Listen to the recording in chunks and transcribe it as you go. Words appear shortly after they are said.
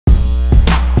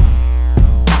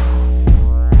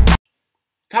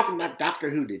Talking about Doctor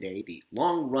Who today, the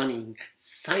long-running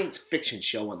science fiction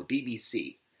show on the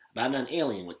BBC about an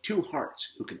alien with two hearts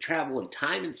who can travel in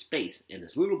time and space in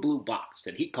this little blue box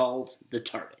that he calls the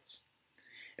TARDIS.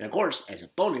 And of course, as a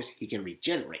bonus, he can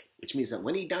regenerate, which means that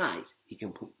when he dies, he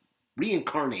can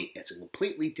reincarnate as a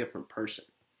completely different person.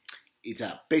 It's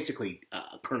basically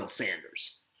Colonel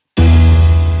Sanders.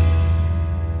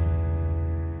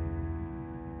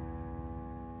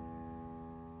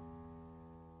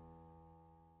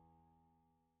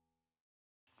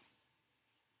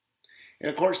 And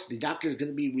of course, the Doctor is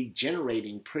going to be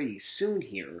regenerating pretty soon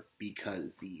here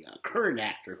because the current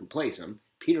actor who plays him,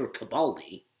 Peter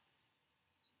Capaldi,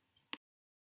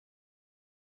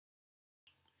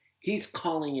 he's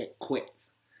calling it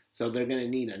quits. So they're going to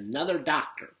need another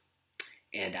Doctor.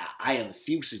 And I have a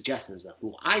few suggestions of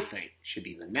who I think should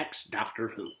be the next Doctor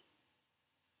Who.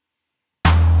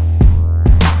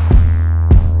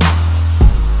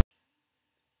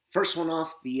 First one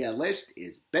off the list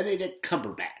is Benedict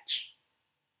Cumberbatch.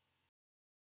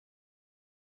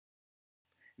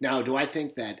 Now, do I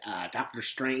think that Doctor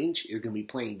Strange is going to be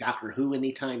playing Doctor Who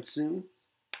anytime soon?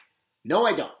 No,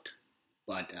 I don't.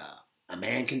 But a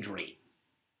man can dream.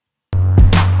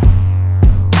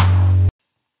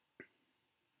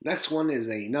 Next one is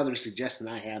another suggestion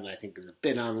I have that I think is a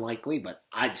bit unlikely, but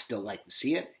I'd still like to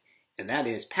see it, and that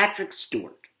is Patrick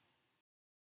Stewart.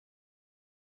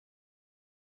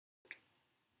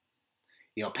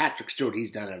 You know, Patrick Stewart, he's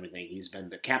done everything. He's been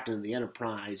the captain of the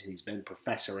Enterprise, and he's been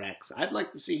Professor X. I'd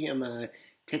like to see him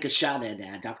take a shot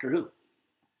at Doctor Who.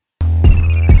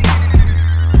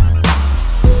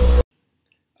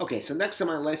 Okay, so next on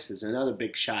my list is another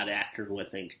big shot actor who I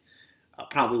think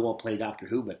probably won't play Doctor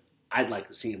Who, but I'd like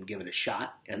to see him give it a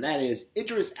shot, and that is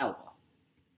Idris Elba.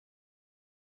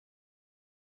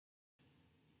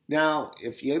 Now,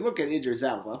 if you look at Idris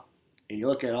Elba, and you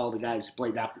look at all the guys who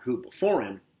played Doctor Who before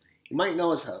him, you might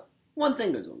notice one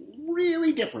thing that's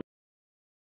really different,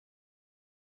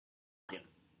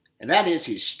 and that is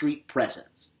his street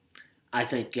presence. I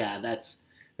think that'd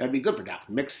be good for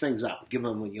Doctor. Mix things up, give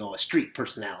him a street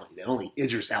personality that only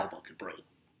Idris Elba could bring.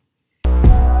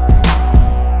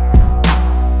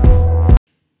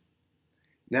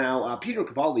 Now, Peter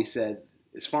Capaldi said,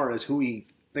 as far as who he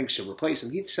thinks should replace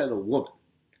him, he said a woman.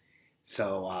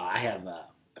 So I have a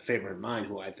favorite of mine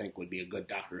who I think would be a good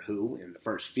Doctor Who, and the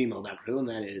first female Doctor Who, and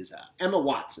that is Emma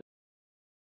Watson.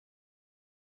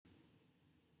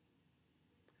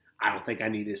 I don't think I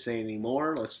need to say any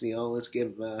more. Let's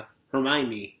give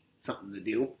Hermione something to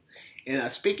do.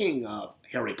 And speaking of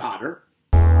Harry Potter,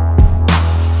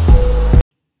 I'm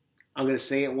going to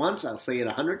say it once, I'll say it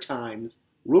 100 times.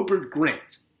 Rupert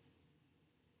Grint.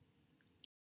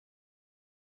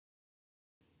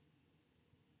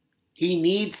 He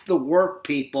needs the work,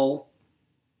 people.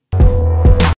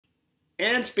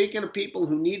 And speaking of people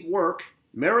who need work,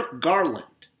 Merrick Garland.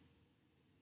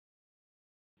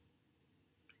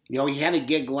 You know, he had a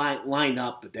gig lined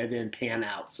up, but that didn't pan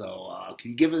out. So,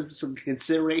 can you give him some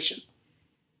consideration?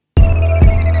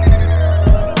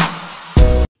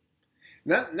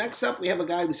 Next up, we have a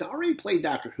guy who's already played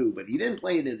Doctor Who, but he didn't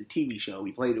play it in the TV show.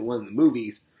 He played it in one of the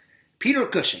movies. Peter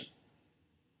Cushing.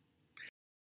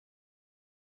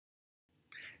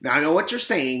 Now, I know what you're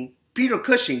saying, Peter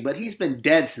Cushing, but he's been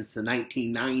dead since the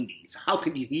 1990s. How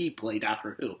could he play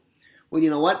Doctor Who? Well,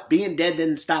 you know what? Being dead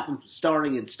didn't stop him from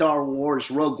starring in Star Wars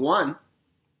Rogue One.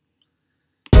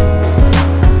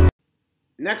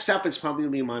 Next up is probably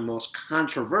going to be my most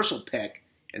controversial pick,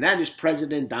 and that is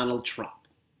President Donald Trump.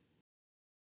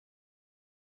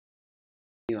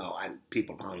 You know,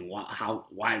 people are probably,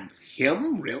 why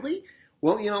him, really?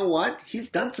 Well, you know what? He's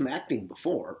done some acting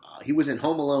before. He was in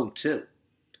Home Alone 2.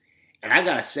 And I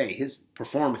gotta say, his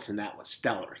performance in that was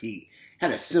stellar. He had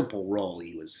a simple role.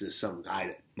 He was just some guy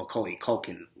that Macaulay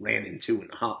Culkin ran into in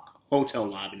a hotel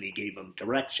lobby and he gave him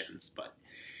directions. But,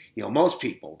 you know, most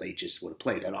people, they just would have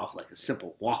played that off like a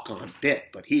simple walk-on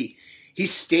bit. But he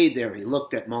stayed there and he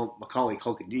looked at Macaulay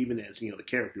Culkin even as, the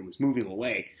character was moving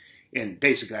away. And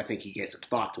basically, I think he gave some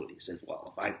thought to it. He said,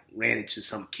 well, if I ran into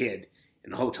some kid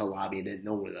in the hotel lobby and didn't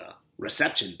know where the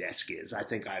reception desk is, I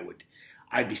think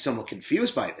I'd be somewhat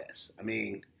confused by this. I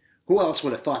mean, who else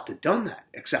would have thought to done that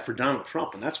except for Donald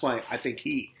Trump? And that's why I think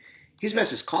he's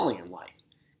missed his calling in life.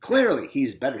 Clearly,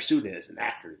 he's better suited as an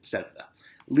actor instead of the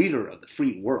leader of the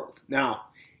free world. Now,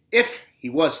 if he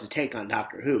was to take on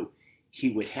Doctor Who, he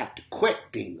would have to quit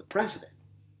being the president.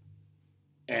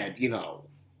 And,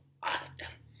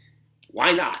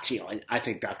 why not? I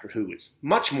think Doctor Who is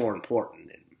much more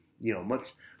important and,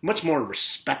 much more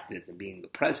respected than being the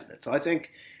president. So I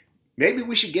think maybe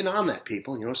we should get on that,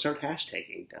 people. Start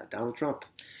hashtagging Donald Trump.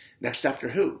 next Doctor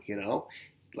Who, you know.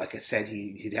 Like I said,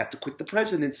 he'd have to quit the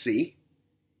presidency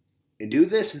and do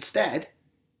this instead.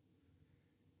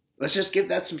 Let's just give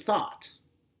that some thought.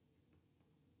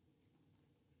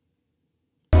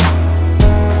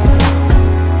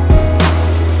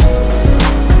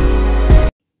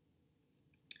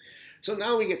 So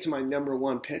now we get to my number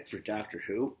one pick for Doctor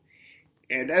Who.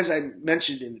 And as I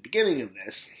mentioned in the beginning of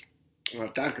this,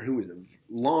 Doctor Who is a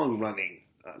long-running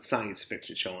science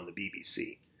fiction show on the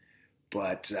BBC.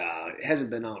 But it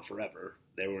hasn't been on forever.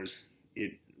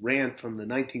 It ran from the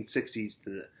 1960s to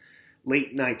the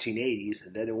late 1980s,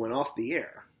 and then it went off the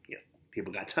air. You know,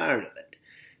 people got tired of it.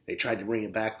 They tried to bring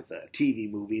it back with a TV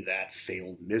movie that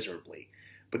failed miserably.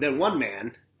 But then one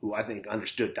man, who I think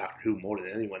understood Doctor Who more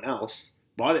than anyone else,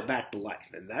 brought it back to life.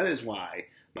 And that is why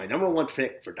my number one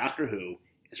pick for Doctor Who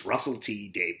is Russell T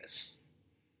Davies.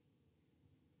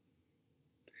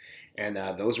 And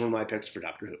those were my picks for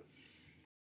Doctor Who.